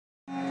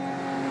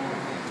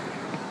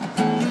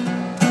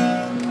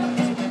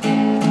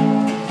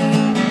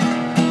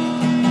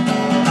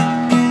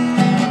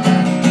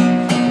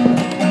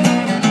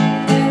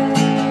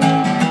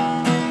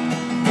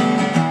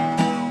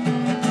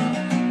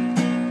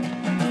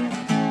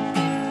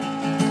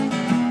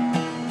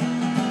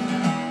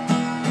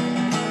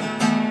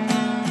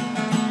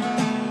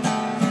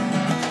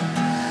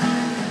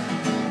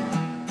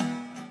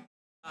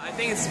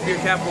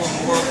capital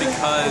of the world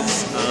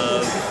because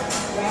of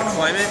the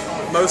climate,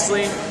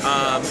 mostly,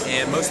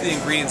 and most of the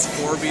ingredients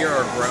for beer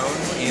are grown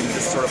in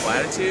this sort of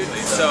latitude.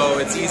 So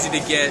it's easy to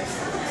get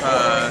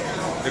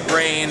the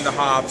grain, the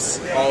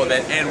hops, all of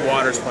it, and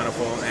water's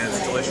plentiful, and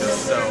it's delicious.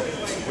 So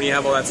when you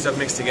have all that stuff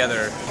mixed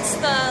together. It's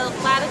the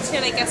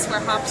latitude, I guess, where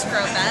hops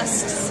grow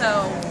best,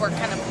 so we're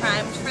kind of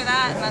primed for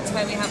that, and that's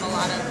why we have a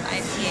lot of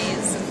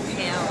IPAs and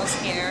pales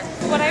here.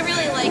 What I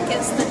really like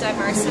is the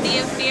diversity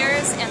of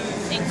beers and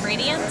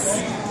ingredients.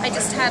 I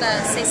just had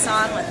a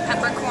saison with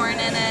peppercorn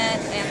in it,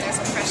 and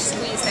there's a fresh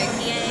squeezed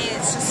IPA.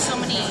 It's just so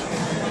many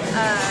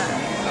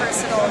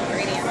versatile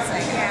ingredients,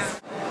 I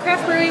guess.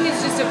 Craft brewing is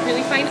just a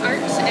really fine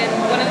art, and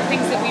one of the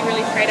things that we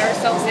really pride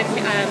ourselves in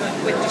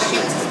with the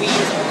shoots is we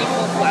use only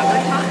full flower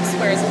tops,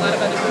 whereas a lot of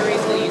other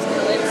breweries will use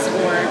pellets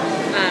or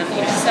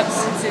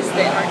substances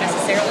that aren't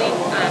necessarily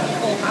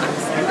full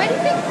hops. Why do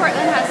you think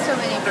Portland has so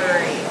many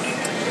breweries?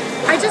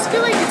 I just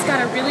feel like it's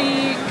got a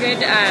really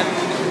good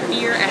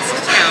beer-esque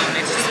town.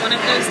 It's just one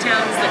of those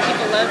towns that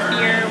people love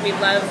beer, we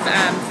love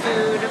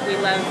food, we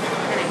love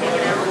kind of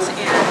hanging out,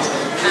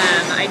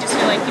 and I just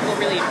feel like people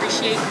really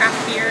appreciate craft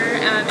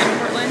beer in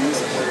Portland.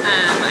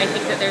 I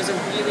think that there's a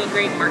really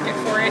great market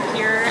for it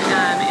here,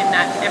 and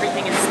that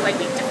everything is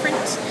slightly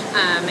different,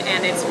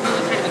 and it's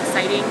really kind of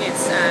exciting.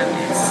 It's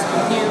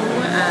new.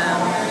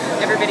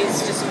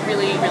 Everybody's just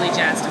really, really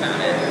jazzed about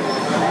it.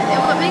 And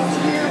what makes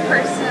you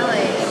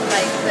personally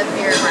like the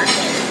beer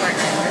market in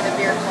Portland, or the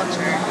beer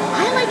culture?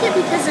 I like it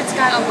because it's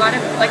got a lot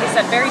of, like I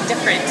said, very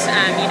different.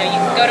 You know, you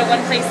can go to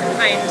one place and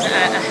find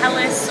a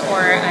Helles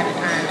or an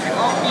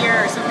alt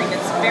beer or something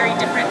that's very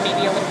different,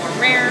 maybe a little more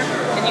rare.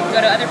 Then you can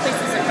go to other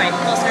places and find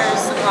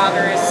pilsners,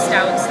 lagers,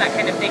 stouts, that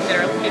kind of thing that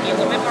are maybe a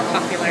little bit more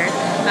popular.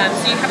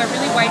 So you have a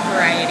really wide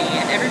variety,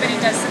 and everybody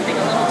does something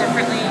a little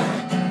differently.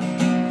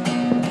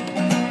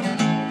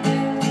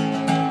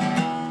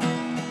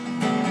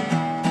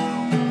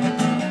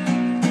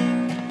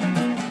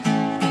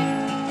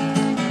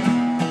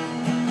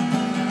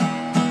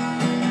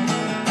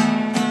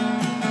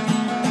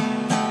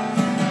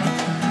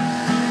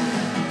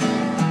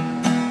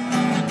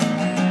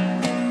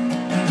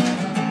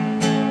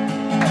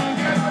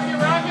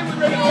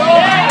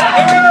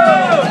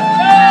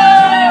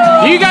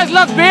 Do you guys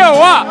love beer or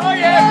what? Oh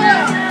yeah,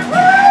 beer.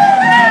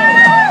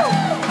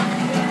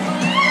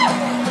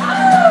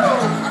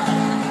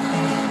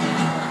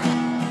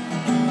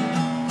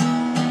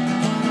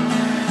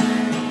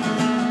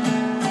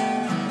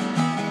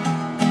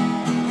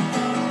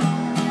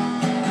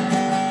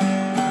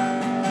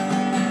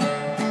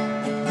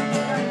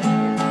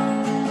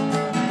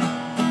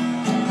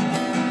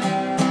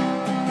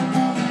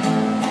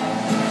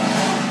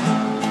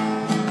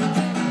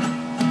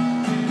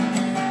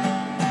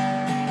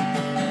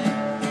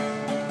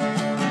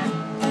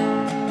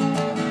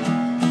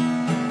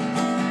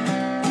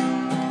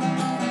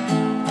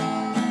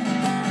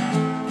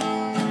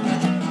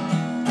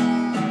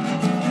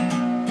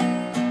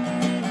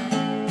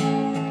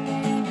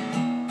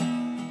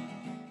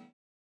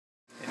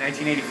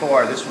 In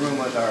 1984, this room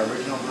was our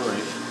original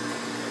brewery,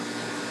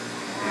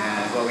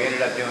 and what we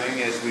ended up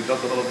doing is we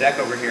built a little deck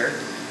over here,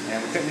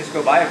 and we couldn't just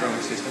go buy a brewing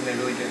system. They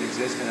really didn't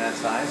exist in that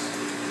size.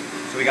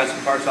 So we got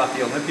some parts off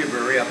the Olympia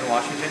Brewery up in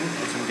Washington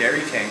and some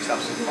dairy tanks off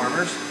some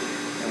farmers,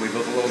 and we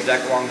built a little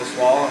deck along this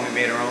wall, and we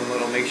made our own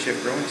little makeshift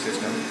brewing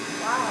system.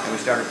 Wow. And we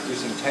started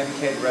producing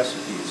 10-keg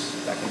recipes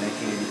back in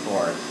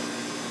 1984.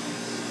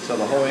 So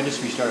the whole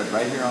industry started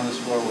right here on this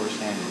floor where we're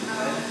standing.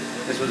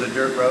 This was a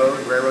dirt road,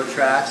 railroad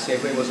tracks.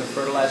 Safeway was a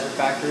fertilizer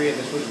factory, and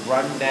this was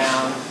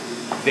run-down,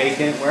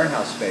 vacant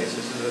warehouse space.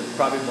 This is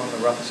probably one of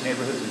the roughest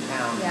neighborhoods in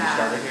town when we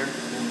started here.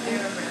 I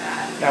remember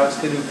that. Now it's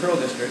the new Pearl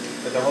District,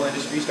 but the whole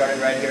industry started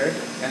right here,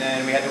 and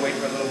then we had to wait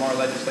for a little more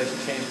legislation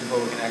change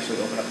before we can actually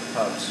open up the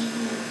pubs.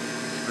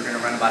 We're going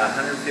to run about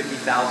 150,000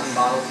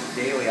 bottles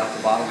daily off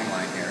the bottling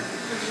line here.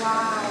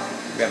 Wow.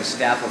 We have a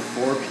staff of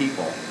 4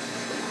 people.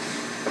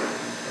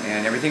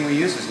 And everything we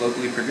use is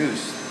locally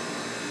produced.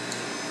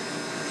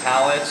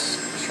 Pallets,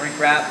 shrink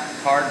wrap,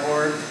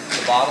 cardboard,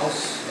 the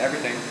bottles,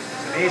 everything.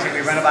 It's amazing.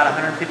 We run about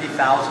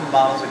 150,000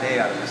 bottles a day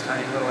out of this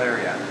tiny little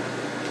area.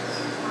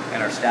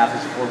 And our staff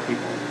is 4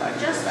 people.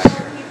 Just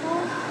 4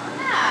 people?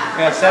 Yeah.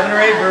 We have 7 or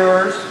 8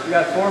 brewers. We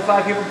got 4 or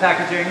 5 people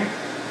packaging.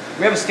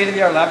 We have a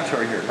state-of-the-art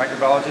laboratory here.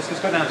 Microbiologists, let's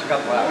go down and check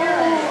out the lab.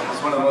 Yeah.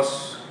 It's one of the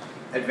most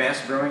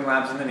advanced brewing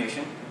labs in the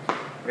nation.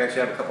 We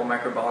actually have a couple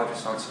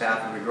microbiologists on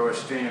staff, and we grow a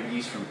strain of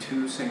yeast from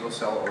 2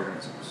 single-cell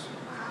organisms.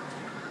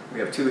 We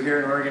have 2 here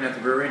in Oregon at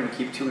the brewery, and we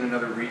keep 2 in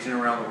another region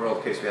around the world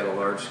in case we had a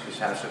large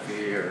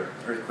catastrophe or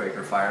earthquake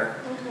or fire.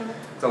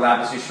 If the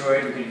lab is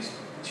destroyed, we can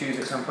choose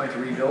at some point to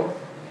rebuild,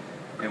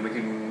 and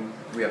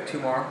we have 2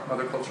 more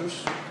mother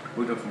cultures.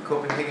 We moved from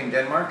Copenhagen,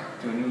 Denmark,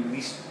 to a new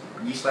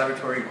yeast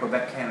laboratory in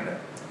Quebec, Canada.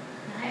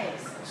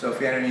 Nice. So if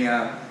we had any,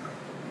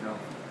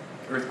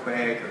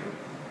 earthquake or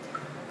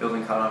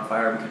building caught on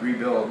fire, we could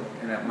rebuild,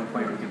 and at one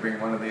point we could bring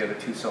one of the other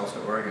 2 cells to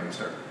Oregon and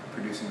start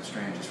producing the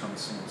strain just from a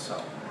single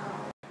cell.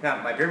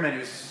 Now, my beer menu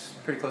is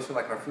pretty close to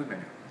like our food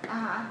menu.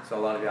 So a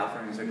lot of the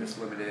offerings are just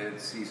limited,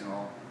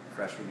 seasonal,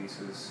 fresh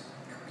releases.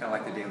 kind of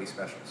like the daily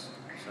specials.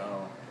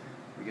 So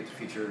we get to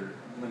feature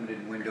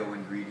limited window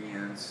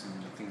ingredients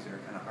and things that are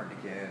kind of hard to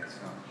get.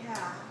 So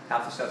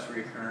half the stuff's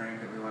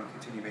reoccurring that we want to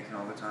continue making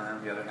all the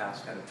time. The other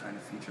half's kind of trying to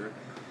feature.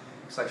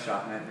 It's like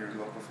shopping at your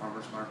local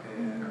farmer's market.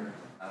 Or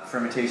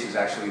fermentation is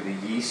actually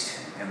the yeast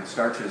and the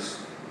starches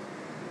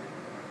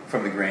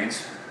from the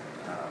grains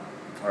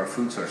are a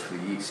food source for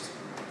the yeast.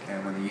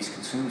 And when the yeast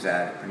consumes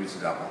that, it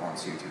produces alcohol and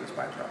CO2 as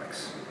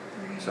byproducts.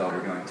 So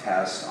we're doing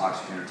tests,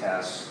 oxygen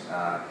tests.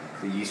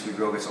 The yeast we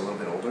grow gets a little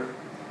bit older,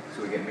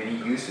 so we get many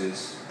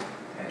uses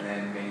and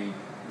then many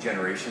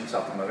generations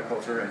off the mother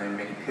culture and then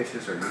many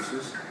pitches or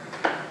uses.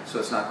 So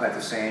it's not quite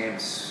the same,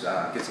 it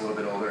gets a little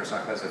bit older, it's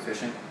not quite as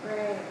efficient.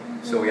 Right.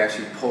 So we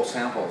actually pull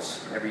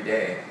samples every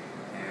day.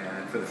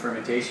 And for the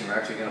fermentation, we're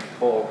actually going to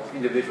pull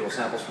individual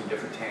samples from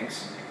different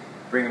tanks,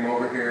 bring them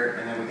over here,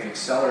 and then we can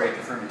accelerate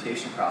the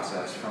fermentation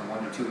process from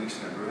 1 to 2 weeks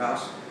in the brew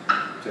house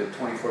to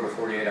 24 to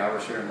 48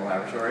 hours here in the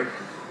laboratory.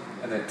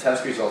 And the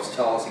test results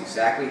tell us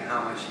exactly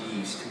how much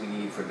yeast we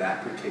need for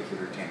that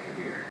particular tank of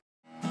beer.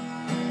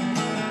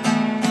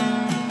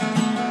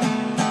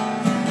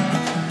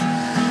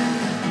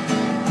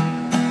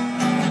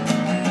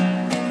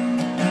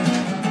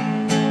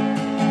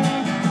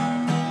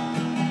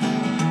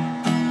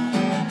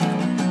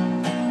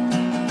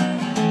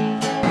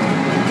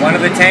 One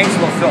of the tanks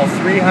will fill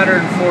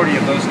 340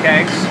 of those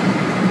kegs,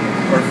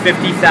 or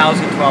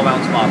 50,000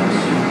 12-ounce bottles.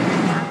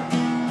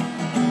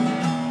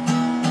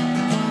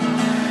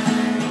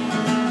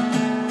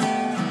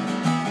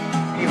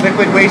 Any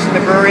liquid waste in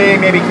the brewery,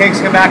 maybe kegs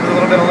come back with a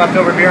little bit of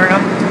leftover beer in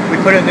them, we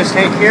put it in this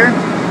tank here.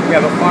 We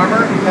have a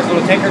farmer, has a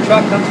little tanker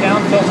truck, comes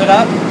down, fills it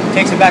up,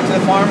 takes it back to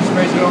the farm,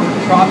 sprays it over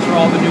the crops for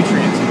all the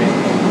nutrients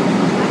available.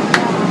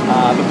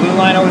 The blue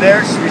line over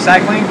there is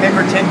recycling,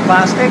 paper, tin,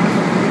 plastic.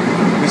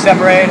 We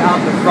separate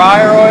out the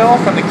fryer oil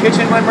from the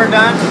kitchen when we're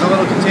done. There's a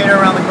little container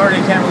around the corner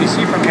you can't really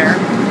see from here.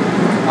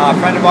 A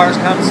friend of ours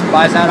comes,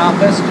 buys that off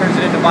us, turns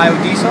it into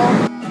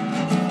biodiesel.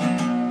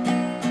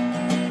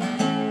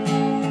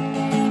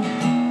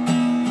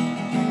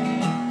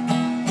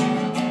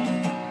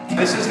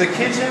 This is the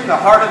kitchen, the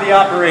heart of the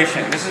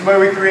operation. This is where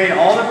we create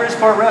all the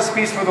Bridgeport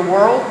recipes for the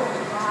world.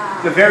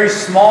 It's a very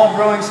small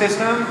brewing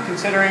system,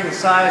 considering the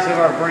size of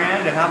our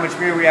brand and how much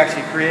beer we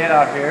actually create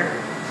out here.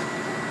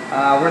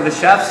 We're the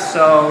chefs,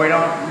 so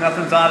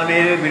nothing's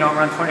automated. We don't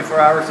run 24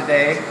 hours a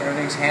day.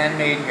 Everything's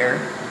handmade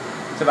here.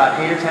 It's about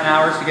 8 or 10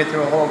 hours to get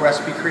through a whole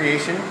recipe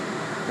creation.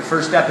 The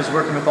first step is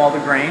working with all the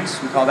grains.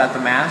 We call that the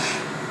mash.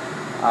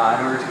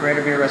 In order to create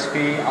a beer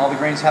recipe, all the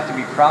grains have to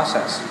be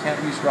processed. You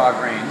can't use raw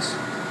grains.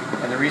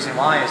 And the reason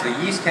why is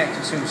the yeast can't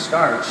consume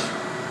starch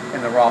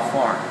in the raw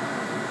form.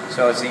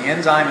 So it's the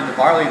enzyme in the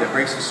barley that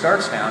breaks the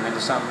starch down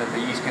into something that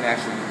the yeast can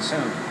actually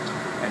consume.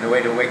 And the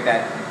way to wake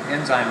that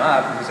enzyme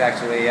up is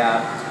actually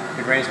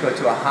the grains go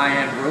to a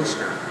high-end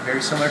roaster,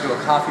 very similar to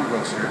a coffee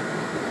roaster.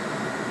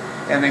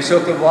 And they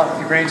soak the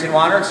grains in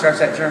water, it starts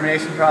that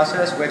germination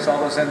process, wakes all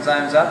those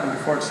enzymes up, and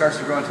before it starts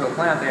to grow into a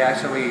plant, they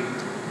actually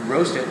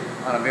roast it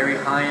on a very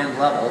high-end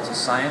level. It's a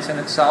science in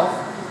itself.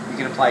 You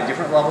can apply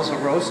different levels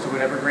of roast to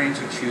whatever grains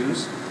you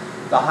choose.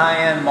 The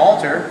high-end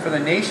malter for the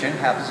nation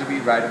happens to be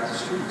right up the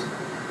street.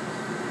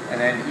 And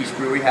then each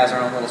brewery has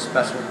their own little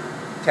special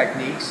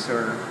techniques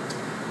or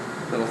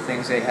little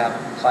things they have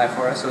apply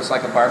for us. So it's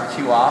like a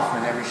barbecue off,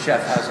 and every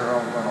chef has their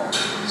own little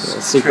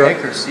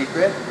trick or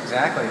secret.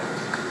 Exactly.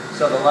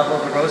 So the level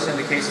of the roast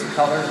indicates the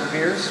colors of the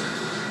beers.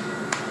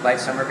 Light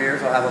summer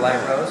beers will have a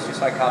light roast,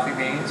 just like coffee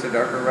beans, a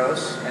darker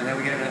roast. And then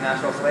we get into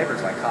natural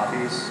flavors like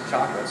coffees,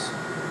 chocolates.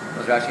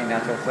 Those are actually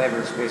natural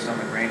flavors based on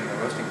the grain and the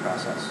roasting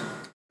process.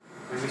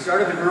 When we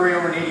started the brewery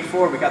over in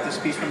 '84, we got this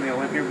piece from the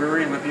Olympia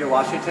Brewery in Olympia,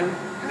 Washington.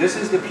 This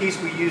is the piece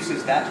we used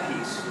as that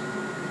piece.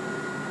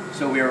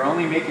 So we were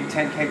only making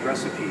 10 keg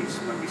recipes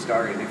when we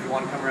started. If you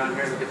want to come around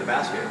here and look at the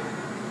basket.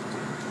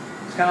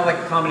 It's kind of like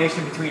a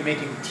combination between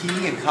making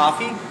tea and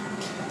coffee.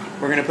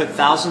 We're going to put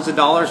thousands of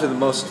dollars of the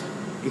most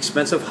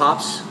expensive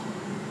hops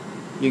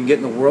you can get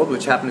in the world,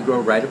 which happen to grow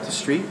right up the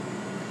street,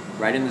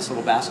 right in this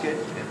little basket.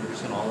 And we're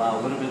just going to allow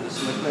a little bit of this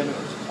liquid,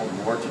 it's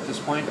called wort at this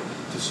point,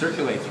 to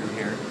circulate through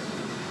here.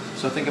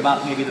 So think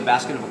about maybe the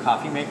basket of a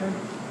coffee maker,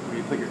 where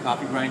you put your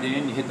coffee grind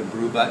in, you hit the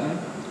brew button,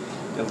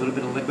 a little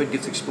bit of liquid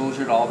gets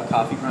exposure to all the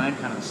coffee grind,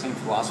 kind of the same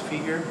philosophy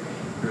here.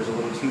 There's a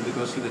little tube that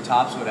goes through the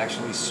top so it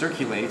actually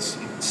circulates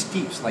and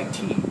steeps like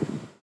tea.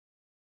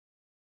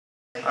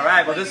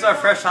 Alright, well this is our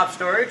fresh hop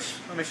storage.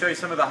 Let me show you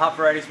some of the hop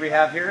varieties we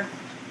have here.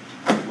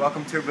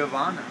 Welcome to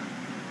Bivana.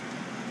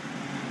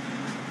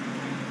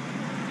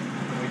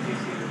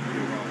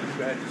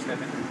 Go ahead and step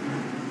in.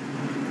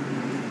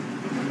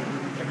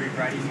 Every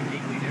variety is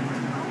uniquely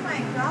different. Oh my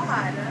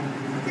god.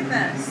 Look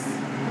at this.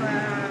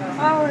 Wow.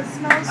 Oh, it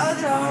smells so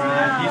good.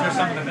 These are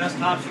some of the best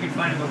hops you can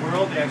find in the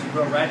world. They actually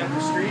grow right up the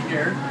street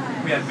here.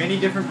 We have many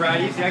different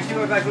varieties. They actually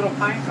look like little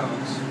pine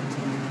cones.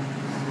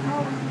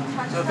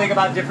 So think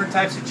about different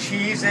types of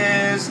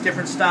cheeses,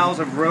 different styles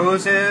of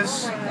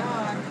roses. Oh my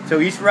god. So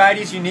each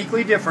variety is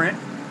uniquely different.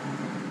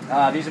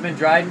 These have been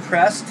dried and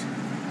pressed,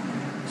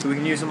 so we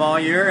can use them all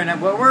year. And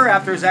what we're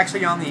after is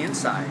actually on the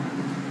inside.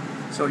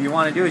 So what you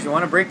want to do is you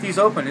want to break these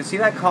open. And see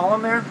that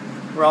column there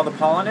where all the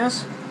pollen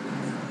is?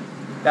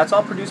 That's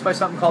all produced by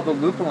something called the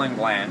lupulin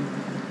gland.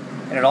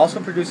 And it also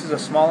produces a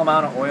small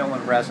amount of oil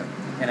and resin.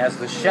 And as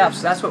the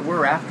chefs, that's what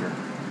we're after.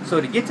 So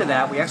to get to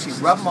that, we actually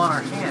rub them on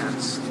our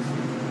hands.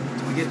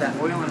 We get that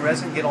oil and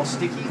resin get all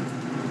sticky.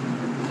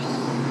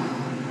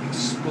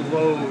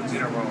 Explodes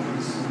in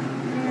aromas.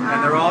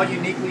 And they're all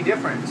uniquely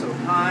different. So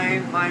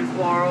pine,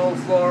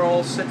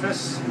 floral,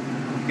 citrus.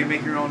 You can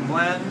make your own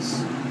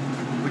blends.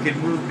 We can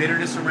move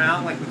bitterness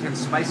around like we can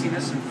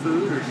spiciness in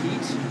food or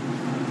heat.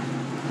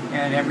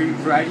 And every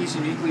variety is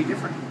uniquely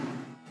different.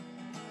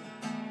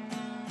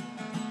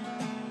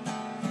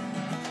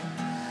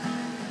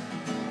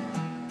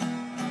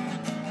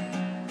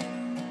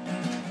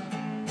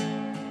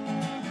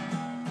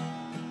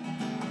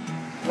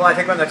 Well, I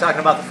think when they're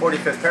talking about the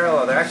 45th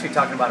parallel, they're actually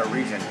talking about a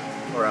region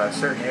or a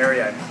certain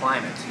area and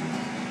climate.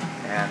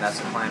 And that's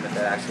a climate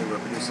that actually we're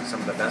producing some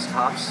of the best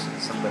hops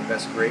and some of the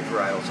best grape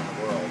varietals in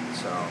the world.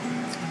 So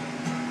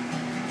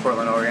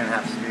Portland, Oregon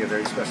happens to be a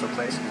very special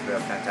place because we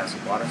have a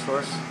fantastic water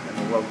source and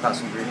the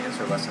world-class ingredients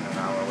are less than an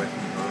hour away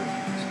from the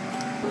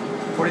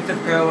road.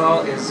 45th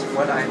parallel is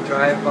what I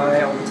drive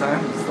by all the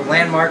time. It's the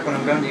landmark when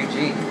I'm going to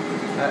Eugene,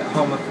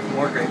 home of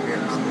more great beers.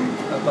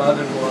 Above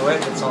and below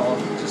it, it's all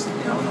just,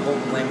 in the whole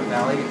Willamette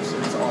Valley,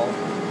 it's all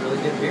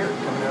really good beer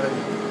coming out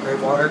of great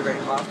water,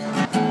 great hops.